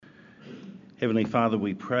Heavenly Father,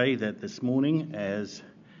 we pray that this morning, as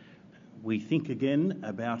we think again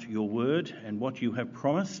about your word and what you have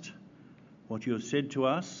promised, what you have said to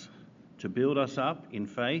us, to build us up in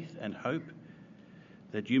faith and hope,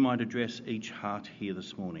 that you might address each heart here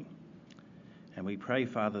this morning. And we pray,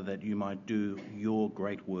 Father, that you might do your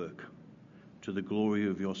great work to the glory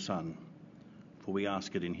of your Son, for we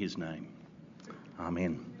ask it in his name.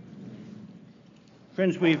 Amen.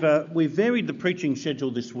 Friends, we've varied the preaching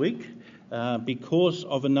schedule this week because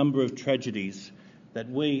of a number of tragedies that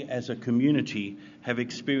we as a community have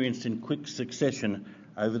experienced in quick succession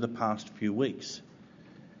over the past few weeks.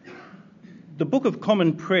 The Book of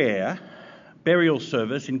Common Prayer burial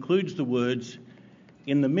service includes the words,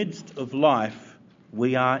 "In the midst of life,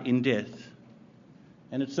 we are in death."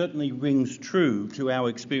 And it certainly rings true to our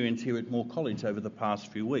experience here at Moore College over the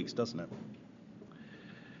past few weeks, doesn't it?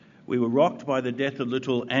 We were rocked by the death of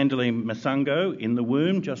little Andale Masango in the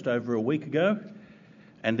womb just over a week ago,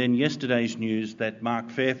 and then yesterday's news that Mark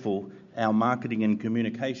Fairful, our marketing and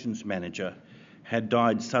communications manager, had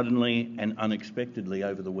died suddenly and unexpectedly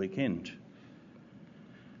over the weekend.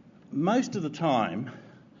 Most of the time,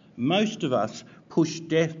 most of us push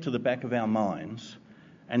death to the back of our minds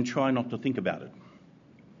and try not to think about it.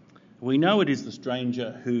 We know it is the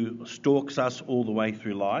stranger who stalks us all the way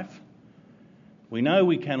through life. We know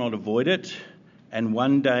we cannot avoid it, and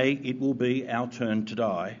one day it will be our turn to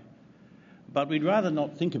die. But we'd rather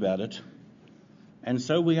not think about it, and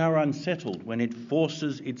so we are unsettled when it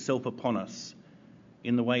forces itself upon us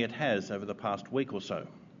in the way it has over the past week or so.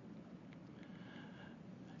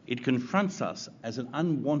 It confronts us as an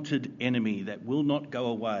unwanted enemy that will not go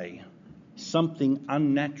away, something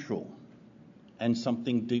unnatural and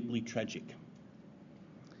something deeply tragic.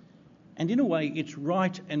 And in a way, it's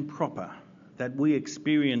right and proper that we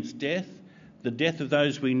experience death, the death of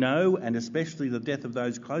those we know, and especially the death of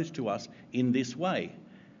those close to us in this way.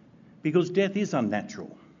 Because death is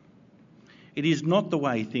unnatural. It is not the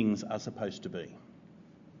way things are supposed to be.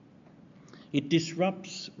 It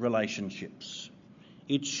disrupts relationships.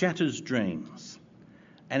 It shatters dreams.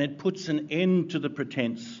 And it puts an end to the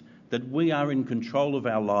pretense that we are in control of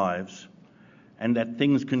our lives and that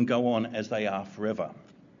things can go on as they are forever.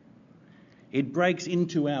 It breaks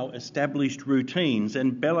into our established routines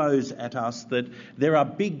and bellows at us that there are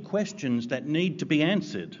big questions that need to be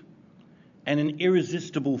answered and an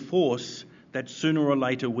irresistible force that sooner or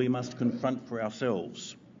later we must confront for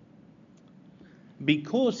ourselves.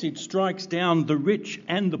 Because it strikes down the rich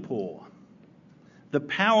and the poor, the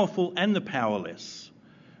powerful and the powerless,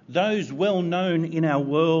 those well known in our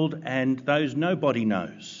world and those nobody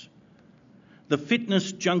knows, the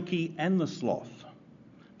fitness junkie and the sloth,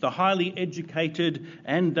 the highly educated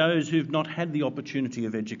and those who've not had the opportunity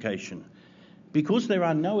of education. Because there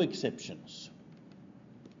are no exceptions,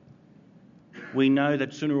 we know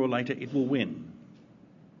that sooner or later it will win,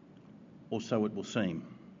 or so it will seem.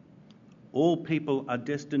 All people are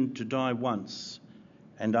destined to die once,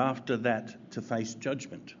 and after that to face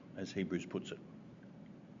judgment, as Hebrews puts it.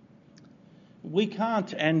 We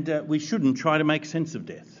can't and we shouldn't try to make sense of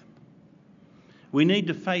death. We need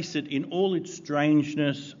to face it in all its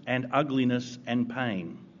strangeness and ugliness and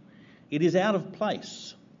pain. It is out of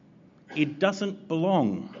place. It doesn't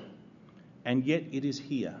belong. And yet it is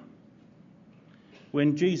here.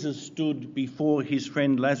 When Jesus stood before his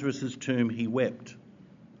friend Lazarus' tomb, he wept.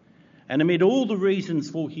 And amid all the reasons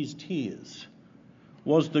for his tears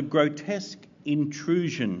was the grotesque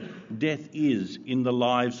intrusion death is in the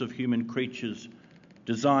lives of human creatures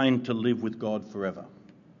designed to live with God forever.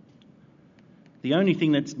 The only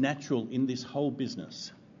thing that's natural in this whole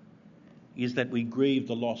business is that we grieve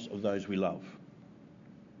the loss of those we love.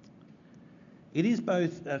 It is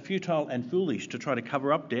both futile and foolish to try to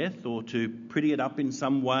cover up death or to pretty it up in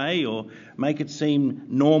some way or make it seem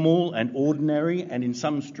normal and ordinary and in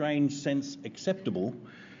some strange sense acceptable.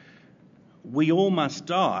 We all must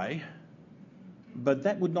die, but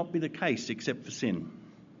that would not be the case except for sin.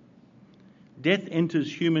 Death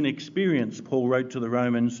enters human experience, Paul wrote to the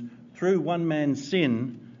Romans, through one man's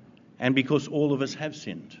sin and because all of us have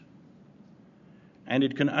sinned. And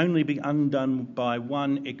it can only be undone by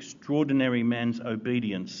one extraordinary man's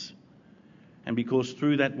obedience, and because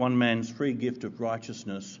through that one man's free gift of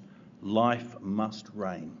righteousness, life must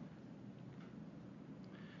reign.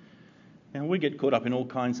 Now, we get caught up in all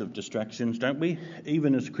kinds of distractions, don't we?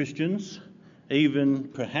 Even as Christians, even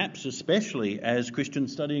perhaps especially as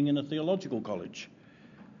Christians studying in a theological college.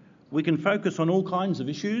 We can focus on all kinds of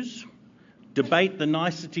issues, debate the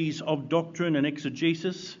niceties of doctrine and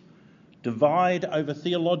exegesis, divide over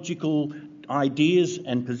theological ideas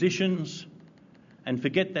and positions, and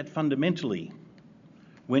forget that fundamentally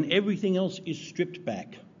when everything else is stripped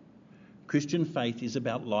back, Christian faith is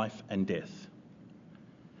about life and death.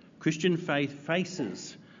 Christian faith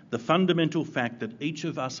faces the fundamental fact that each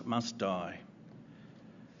of us must die,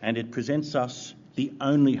 and it presents us the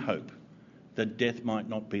only hope that death might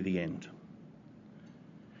not be the end.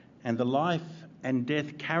 And the life and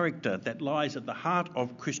death character that lies at the heart of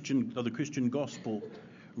the Christian gospel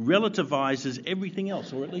relativizes everything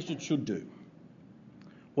else, or at least it should do.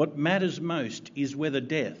 What matters most is whether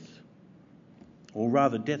death, or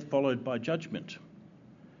rather death followed by judgment,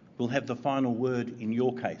 will have the final word in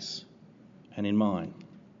your case and in mine.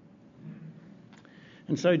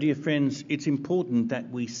 And so, dear friends, it's important that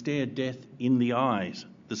we stare death in the eyes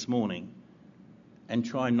this morning and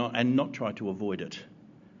not try to avoid it.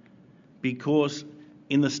 Because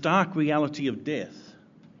in the stark reality of death,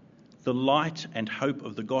 the light and hope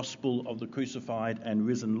of the gospel of the crucified and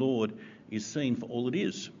risen Lord is seen for all it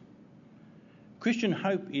is. Christian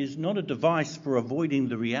hope is not a device for avoiding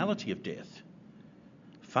the reality of death.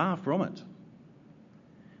 Far from it.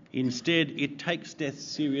 Instead, it takes death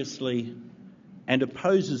seriously and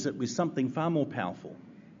opposes it with something far more powerful: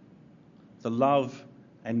 the love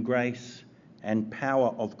and grace and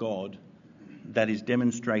power of God that is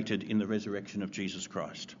demonstrated in the resurrection of Jesus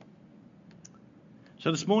Christ. So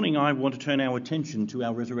this morning I want to turn our attention to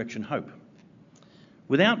our resurrection hope,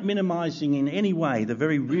 without minimising in any way the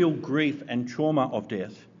very real grief and trauma of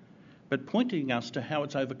death, but pointing us to how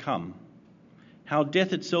it's overcome, how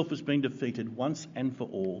death itself has been defeated once and for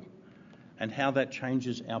all, and how that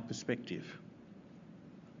changes our perspective.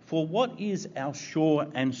 For what is our sure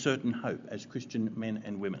and certain hope as Christian men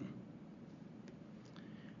and women?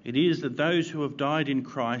 It is that those who have died in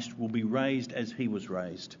Christ will be raised as he was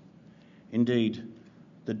raised. Indeed,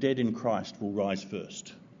 the dead in Christ will rise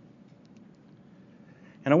first.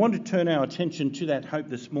 And I want to turn our attention to that hope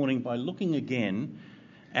this morning by looking again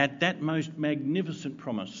at that most magnificent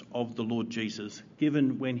promise of the Lord Jesus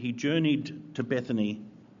given when he journeyed to Bethany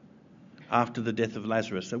after the death of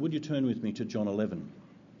Lazarus. So would you turn with me to John 11?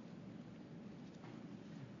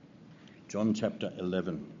 John chapter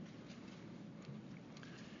 11.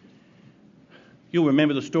 You'll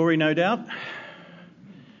remember the story, no doubt.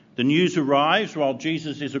 The news arrives while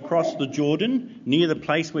Jesus is across the Jordan, near the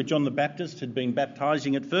place where John the Baptist had been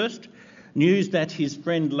baptising at first. News that his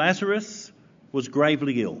friend Lazarus was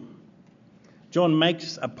gravely ill. John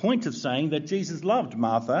makes a point of saying that Jesus loved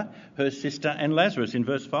Martha, her sister, and Lazarus in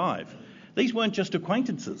verse 5. These weren't just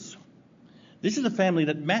acquaintances. This is a family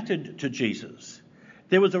that mattered to Jesus.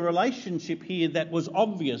 There was a relationship here that was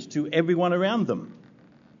obvious to everyone around them.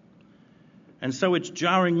 And so it's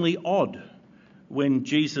jarringly odd when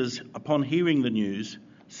Jesus, upon hearing the news,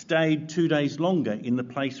 stayed 2 days longer in the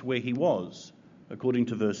place where he was, according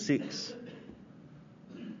to verse 6.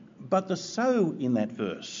 But the "so" in that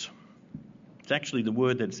verse, it's actually the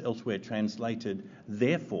word that's elsewhere translated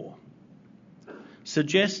 "therefore,"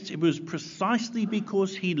 suggests it was precisely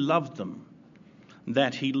because he loved them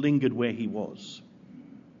that he lingered where he was.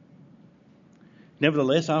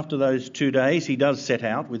 Nevertheless, after those 2 days, he does set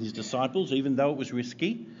out with his disciples, even though it was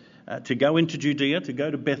risky, to go into Judea, to go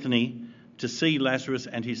to Bethany, to see Lazarus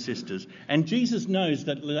and his sisters. And Jesus knows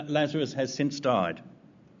that Lazarus has since died.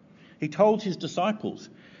 He told his disciples,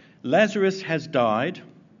 "Lazarus has died,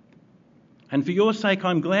 and for your sake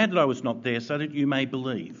I'm glad that I was not there, so that you may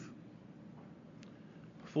believe."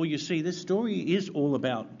 For you see, this story is all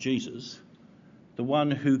about Jesus, the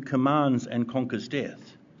one who commands and conquers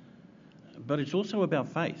death. But it's also about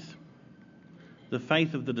faith. The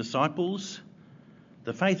faith of the disciples,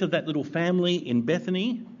 the faith of that little family in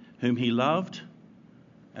Bethany whom he loved,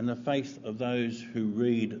 and the faith of those who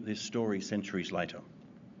read this story centuries later.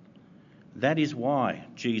 That is why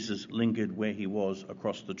Jesus lingered where he was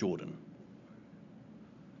across the Jordan.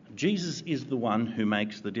 Jesus is the one who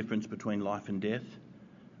makes the difference between life and death,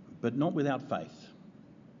 but not without faith,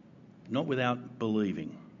 not without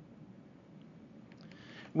believing.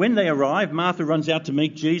 When they arrive, Martha runs out to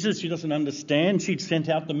meet Jesus. She doesn't understand. She'd sent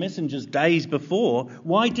out the messengers days before.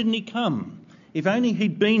 Why didn't he come? If only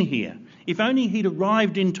he'd been here. If only he'd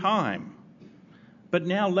arrived in time. But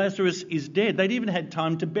now Lazarus is dead. They'd even had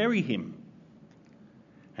time to bury him.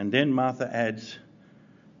 And then Martha adds,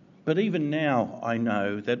 "But even now I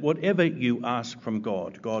know that whatever you ask from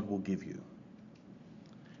God, God will give you."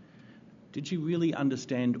 Did she really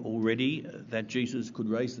understand already that Jesus could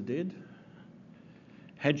raise the dead?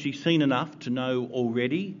 Had she seen enough to know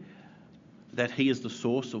already that he is the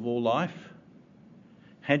source of all life?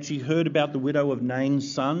 Had she heard about the widow of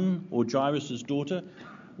Nain's son or Jairus' daughter?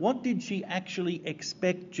 What did she actually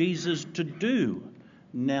expect Jesus to do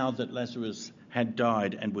now that Lazarus had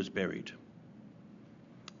died and was buried?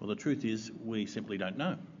 Well, the truth is, we simply don't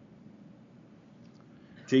know.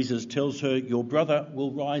 Jesus tells her, your brother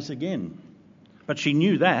will rise again. But she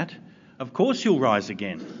knew that. Of course he'll rise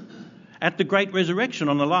again. At the great resurrection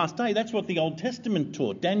on the last day, that's what the Old Testament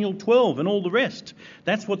taught, Daniel 12 and all the rest.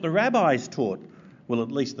 That's what the rabbis taught, well,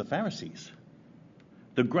 at least the Pharisees.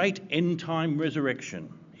 The great end-time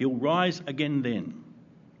resurrection. He'll rise again then.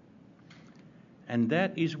 And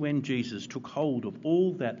that is when Jesus took hold of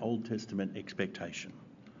all that Old Testament expectation,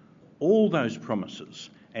 all those promises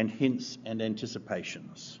and hints and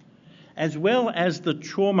anticipations, as well as the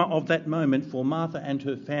trauma of that moment for Martha and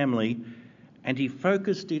her family, and he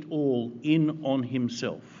focused it all in on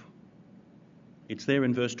himself. It's there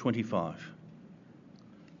in verse 25.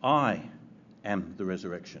 I am the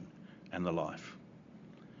resurrection and the life.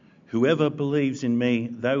 Whoever believes in me,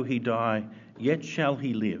 though he die, yet shall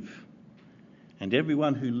he live. And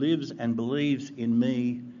everyone who lives and believes in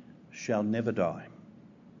me shall never die.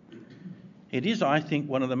 It is, I think,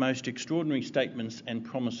 one of the most extraordinary statements and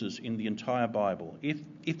promises in the entire Bible.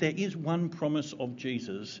 If there is one promise of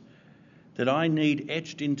Jesus that I need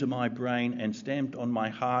etched into my brain and stamped on my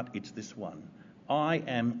heart, it's this one. I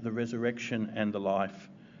am the resurrection and the life.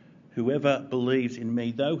 Whoever believes in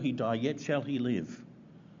me, though he die, yet shall he live.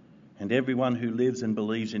 And everyone who lives and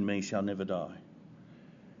believes in me shall never die.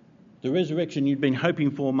 The resurrection you'd been hoping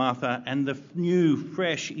for, Martha, and the new,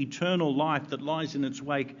 fresh, eternal life that lies in its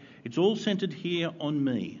wake, it's all centred here on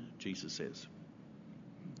me, Jesus says.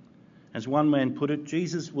 As one man put it,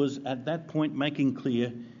 Jesus was at that point making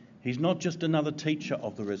clear he's not just another teacher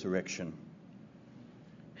of the resurrection.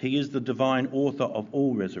 He is the divine author of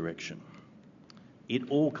all resurrection. It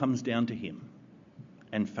all comes down to him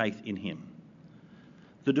and faith in him.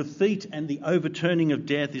 The defeat and the overturning of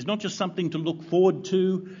death is not just something to look forward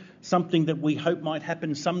to, something that we hope might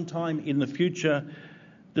happen sometime in the future.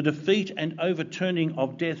 The defeat and overturning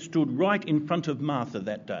of death stood right in front of Martha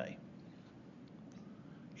that day.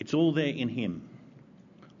 It's all there in him,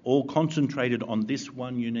 all concentrated on this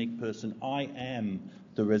one unique person. I am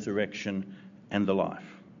the resurrection and the life.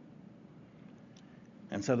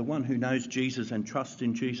 And so the one who knows Jesus and trusts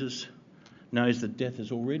in Jesus knows that death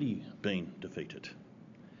has already been defeated.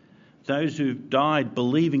 Those who've died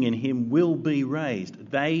believing in him will be raised.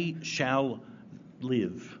 They shall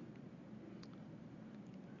live.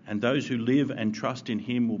 And those who live and trust in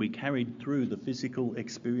him will be carried through the physical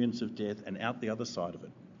experience of death and out the other side of it.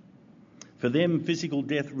 For them, physical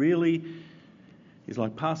death really is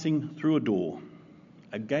like passing through a door,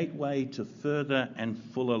 a gateway to further and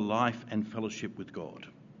fuller life and fellowship with God.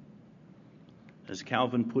 As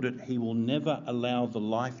Calvin put it, he will never allow the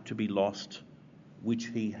life to be lost which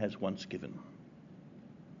he has once given.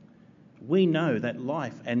 We know that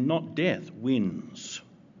life and not death wins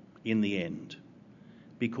in the end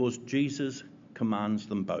because Jesus commands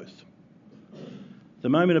them both. The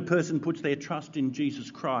moment a person puts their trust in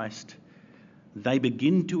Jesus Christ, they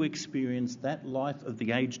begin to experience that life of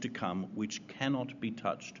the age to come which cannot be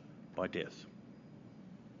touched by death.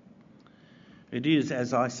 It is,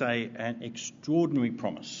 as I say, an extraordinary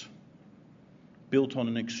promise built on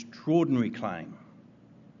an extraordinary claim.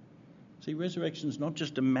 See, resurrection is not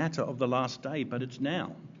just a matter of the last day, but it's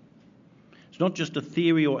now. It's not just a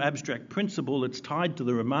theory or abstract principle, it's tied to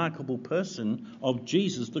the remarkable person of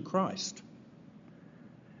Jesus the Christ.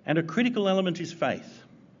 And a critical element is faith.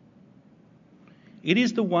 It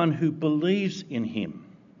is the one who believes in him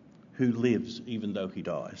who lives even though he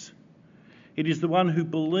dies. It is the one who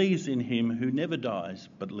believes in him who never dies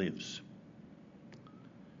but lives.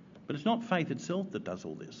 But it's not faith itself that does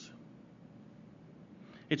all this.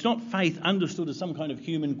 It's not faith understood as some kind of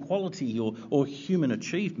human quality or human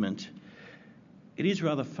achievement. It is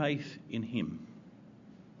rather faith in him.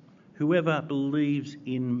 Whoever believes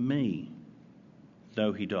in me,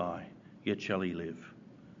 though he die, yet shall he live.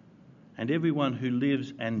 And everyone who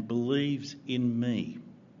lives and believes in me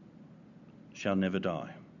shall never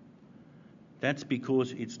die. That's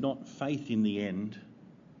because it's not faith in the end,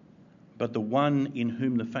 but the one in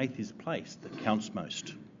whom the faith is placed that counts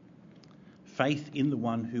most. Faith in the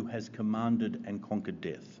one who has commanded and conquered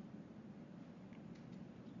death.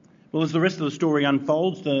 Well, as the rest of the story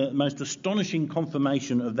unfolds, the most astonishing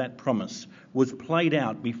confirmation of that promise was played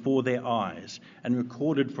out before their eyes and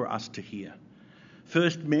recorded for us to hear.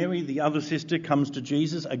 First, Mary, the other sister, comes to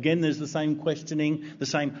Jesus. Again, there's the same questioning, the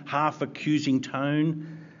same half-accusing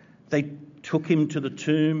tone. They took him to the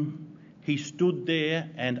tomb. He stood there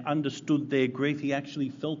and understood their grief. He actually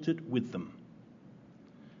felt it with them.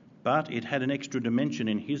 But it had an extra dimension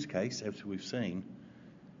in his case, as we've seen.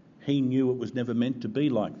 He knew it was never meant to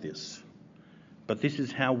be like this. But this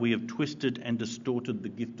is how we have twisted and distorted the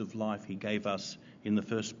gift of life he gave us in the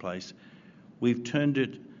first place. We've turned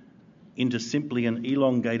it into simply an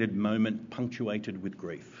elongated moment punctuated with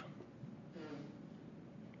grief.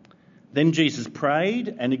 Then Jesus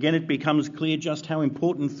prayed, and again it becomes clear just how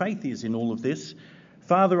important faith is in all of this.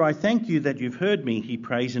 Father, I thank you that you've heard me, he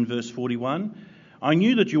prays in verse 41. I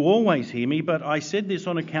knew that you always hear me, but I said this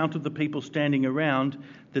on account of the people standing around,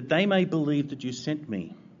 that they may believe that you sent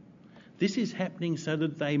me. This is happening so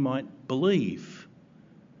that they might believe.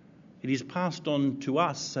 It is passed on to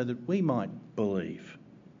us so that we might believe.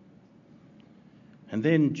 And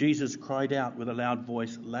then Jesus cried out with a loud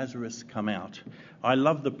voice, Lazarus, come out. I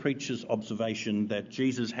love the preacher's observation that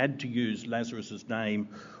Jesus had to use Lazarus' name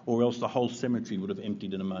or else the whole cemetery would have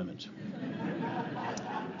emptied in a moment.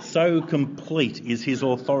 So complete is his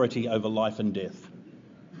authority over life and death.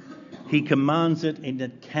 He commands it and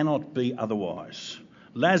it cannot be otherwise.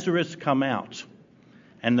 Lazarus, come out.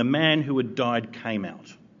 And the man who had died came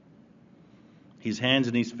out. His hands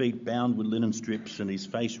and his feet bound with linen strips and his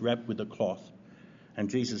face wrapped with a cloth. And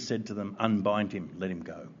Jesus said to them, unbind him, let him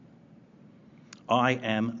go. I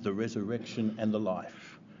am the resurrection and the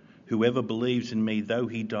life. Whoever believes in me, though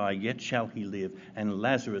he die, yet shall he live. And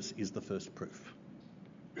Lazarus is the first proof.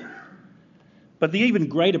 But the even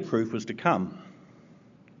greater proof was to come.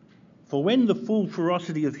 For when the full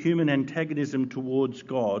ferocity of human antagonism towards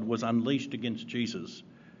God was unleashed against Jesus,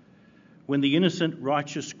 when the innocent,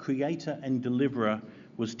 righteous creator and deliverer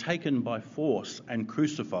was taken by force and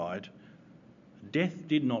crucified, death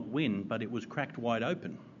did not win, but it was cracked wide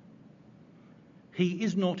open. He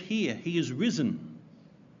is not here, he is risen,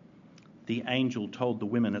 the angel told the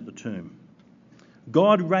women at the tomb.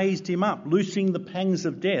 God raised him up, loosing the pangs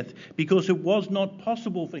of death, because it was not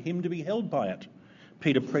possible for him to be held by it,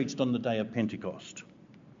 Peter preached on the day of Pentecost.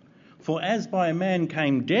 For as by a man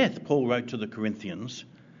came death, Paul wrote to the Corinthians,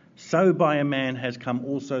 so by a man has come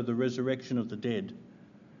also the resurrection of the dead.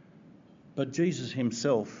 But Jesus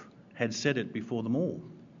himself had said it before them all.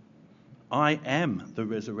 I am the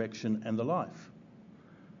resurrection and the life.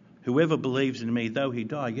 Whoever believes in me, though he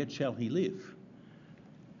die, yet shall he live.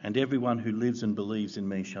 And everyone who lives and believes in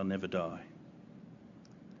me shall never die.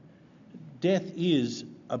 Death is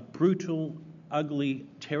a brutal, ugly,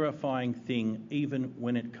 terrifying thing, even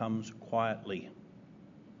when it comes quietly.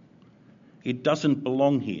 It doesn't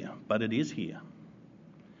belong here, but it is here,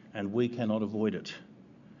 and we cannot avoid it.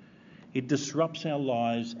 It disrupts our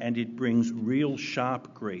lives and it brings real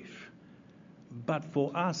sharp grief. But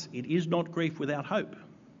for us, it is not grief without hope,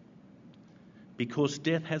 because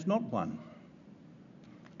death has not won,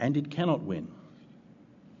 and it cannot win.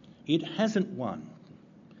 It hasn't won.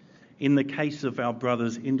 In the case of our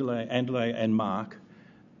brothers Andele and Mark,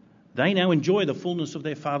 they now enjoy the fullness of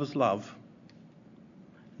their father's love,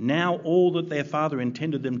 now all that their father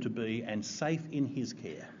intended them to be, and safe in his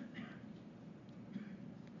care.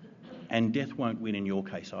 And death won't win in your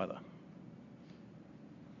case either.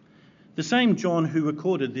 The same John who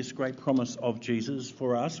recorded this great promise of Jesus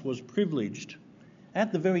for us was privileged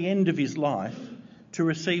at the very end of his life to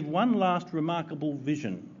receive one last remarkable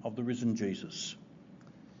vision of the risen Jesus.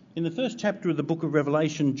 In the first chapter of the book of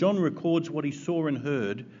Revelation, John records what he saw and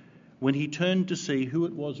heard when he turned to see who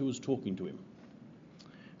it was who was talking to him.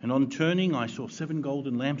 And on turning, I saw 7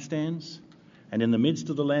 golden lampstands, and in the midst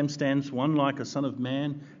of the lampstands, one like a son of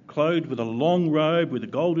man, clothed with a long robe, with a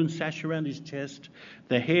golden sash around his chest.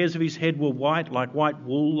 The hairs of his head were white, like white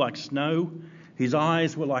wool, like snow. His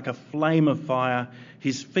eyes were like a flame of fire.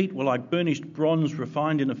 His feet were like burnished bronze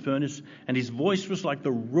refined in a furnace, and his voice was like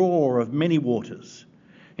the roar of many waters.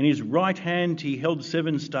 In his right hand he held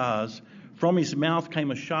 7 stars. From his mouth came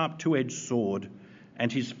a sharp 2-edged sword,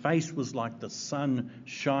 and his face was like the sun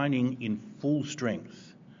shining in full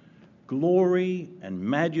strength. Glory and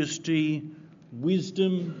majesty,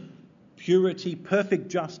 wisdom, purity, perfect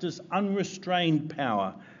justice, unrestrained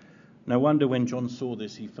power. No wonder when John saw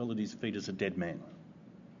this, he fell at his feet as a dead man.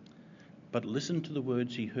 But listen to the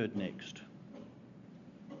words he heard next.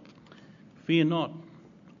 Fear not,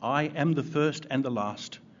 I am the first and the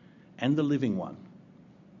last and the living one.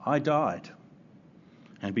 I died,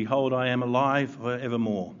 and behold, I am alive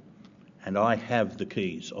forevermore, and I have the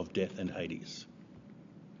keys of death and Hades.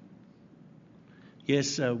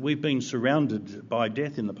 Yes, we've been surrounded by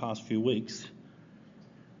death in the past few weeks,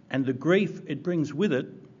 and the grief it brings with it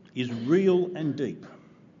is real and deep.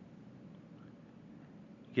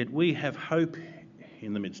 Yet we have hope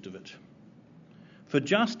in the midst of it. For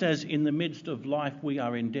just as in the midst of life we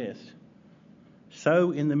are in death,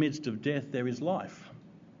 so in the midst of death there is life,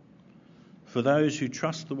 for those who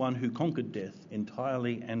trust the one who conquered death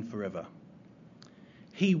entirely and forever.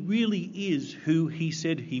 he really is who he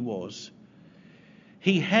said he was.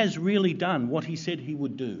 He has really done what he said he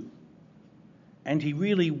would do. And he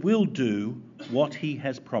really will do what he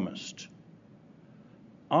has promised.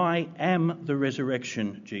 I am the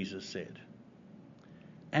resurrection, Jesus said,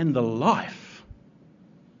 and the life.